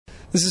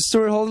This is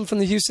Stuart Holden from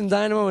the Houston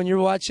Dynamo, and you're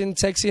watching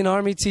Texian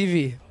Army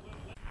TV.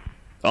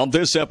 On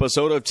this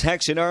episode of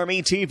Texian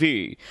Army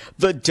TV,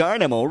 the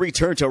Dynamo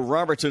return to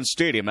Robertson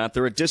Stadium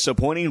after a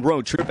disappointing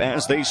road trip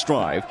as they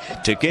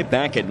strive to get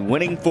back in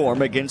winning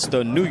form against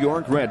the New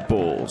York Red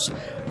Bulls.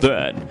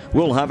 Then,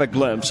 we'll have a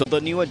glimpse of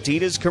the new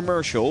Adidas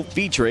commercial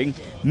featuring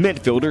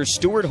midfielder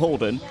Stuart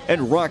Holden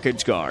and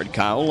Rockets guard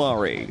Kyle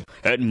Lowry.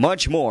 And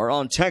much more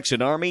on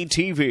Texian Army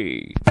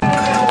TV.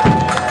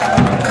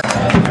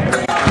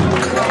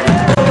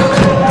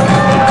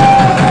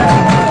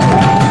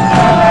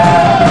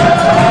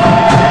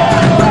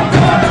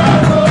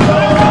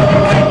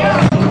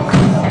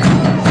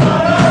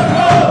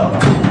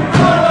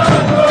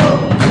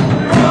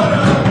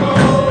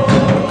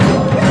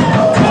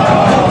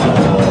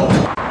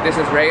 This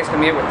is Ray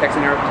Escamilla with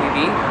Texian Army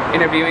TV,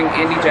 interviewing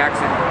Andy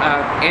Jackson.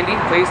 Andy,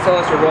 please tell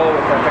us your role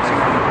with the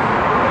Texian Army.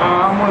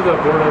 I'm one of the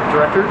board of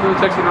directors of the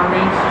Texian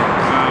Army.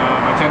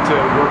 I tend to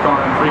work on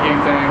pregame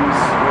things,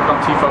 work on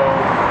TIFO,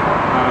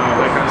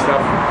 that kind of stuff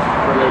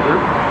for their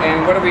group.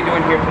 And what are we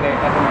doing here today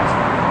at the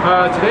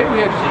Mess? Today we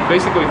had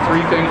basically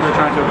three things we're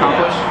trying to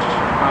accomplish.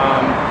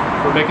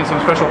 We're making some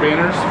special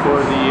banners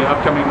for the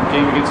upcoming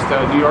game against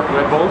the New York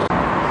Red Bulls.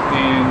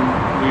 And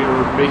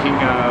we're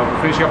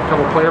finishing up a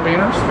couple player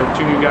banners. We have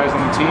two new guys on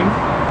the team,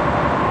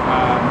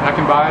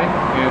 Akinbai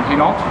and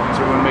Hinault,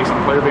 so we're going to make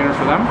some player banners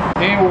for them.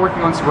 And we're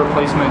working on some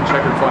replacement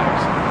checkered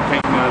flags,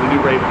 painting the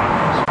new Raven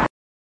on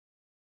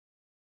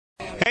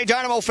those. Hey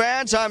Dynamo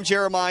fans, I'm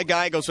Jeremiah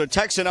Geigels with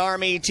Texian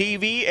Army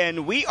TV,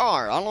 and we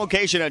are on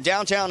location in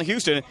downtown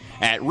Houston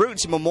at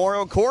Roots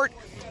Memorial Court,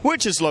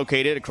 which is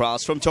located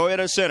across from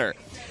Toyota Center.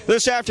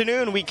 This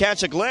afternoon, we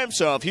catch a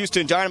glimpse of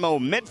Houston Dynamo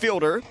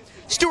midfielder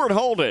Stuart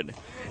Holden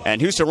and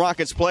Houston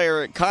Rockets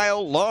player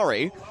Kyle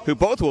Lowry, who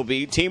both will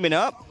be teaming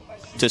up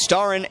to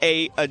star in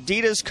a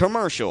Adidas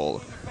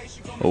commercial.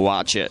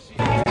 Watch it.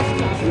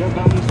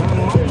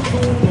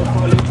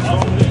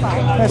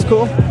 That's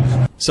cool.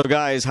 So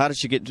guys, how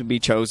did you get to be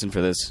chosen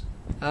for this?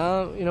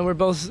 We're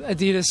both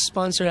Adidas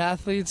sponsored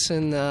athletes,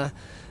 and I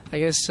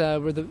guess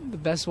we're the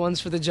best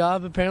ones for the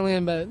job, apparently.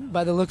 And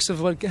by the looks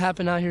of what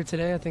happened out here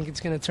today, I think it's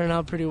going to turn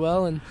out pretty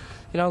well. And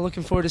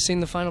looking forward to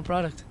seeing the final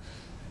product.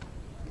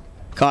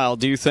 Kyle,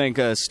 do you think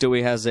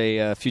Stewie has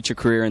a future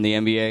career in the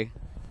NBA?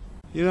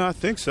 I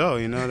think so.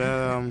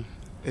 That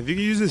if you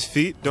can use his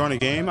feet during a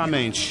game, I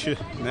mean,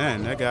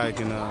 man, that guy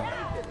can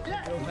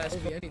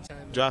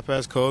drop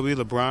past Kobe,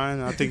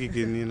 LeBron. I think he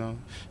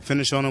can,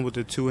 finish on him with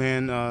the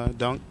two-hand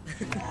dunk.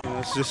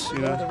 It's just,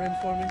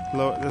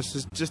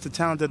 that's just the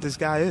talent that this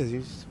guy is.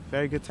 He's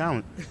very good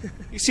talent.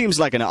 He seems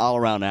like an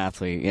all-around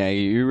athlete. Yeah,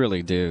 you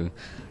really do.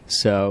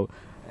 So,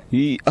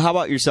 how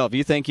about yourself?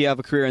 You think you have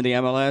a career in the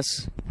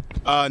MLS?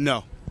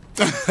 No.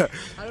 I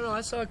don't know.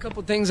 I saw a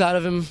couple things out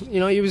of him.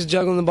 He was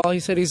juggling the ball. He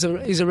said he's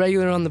a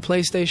regular on the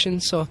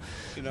PlayStation, so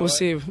we'll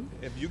see.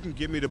 If you can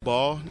give me the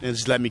ball and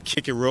just let me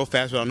kick it real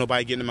fast without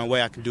nobody getting in my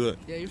way, I can do it.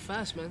 Yeah, you're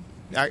fast, man.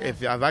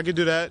 If I could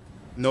do that,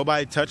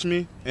 nobody touch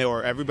me,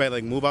 or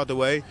everybody move out the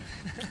way,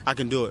 I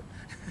can do it.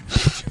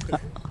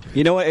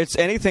 You know what?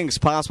 Anything's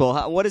possible.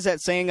 What is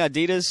that saying,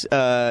 Adidas?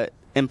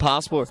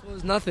 Impossible? Impossible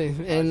is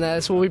nothing, and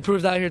that's what we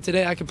proved out here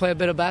today. I can play a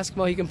bit of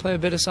basketball, he can play a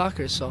bit of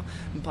soccer, so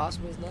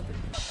impossible is nothing.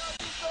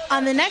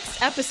 On the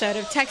next episode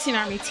of Texian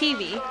Army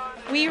TV,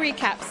 we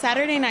recap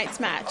Saturday night's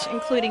match,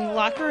 including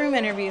locker room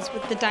interviews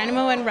with the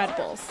Dynamo and Red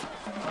Bulls.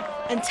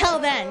 Until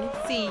then,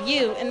 see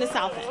you in the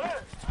South End.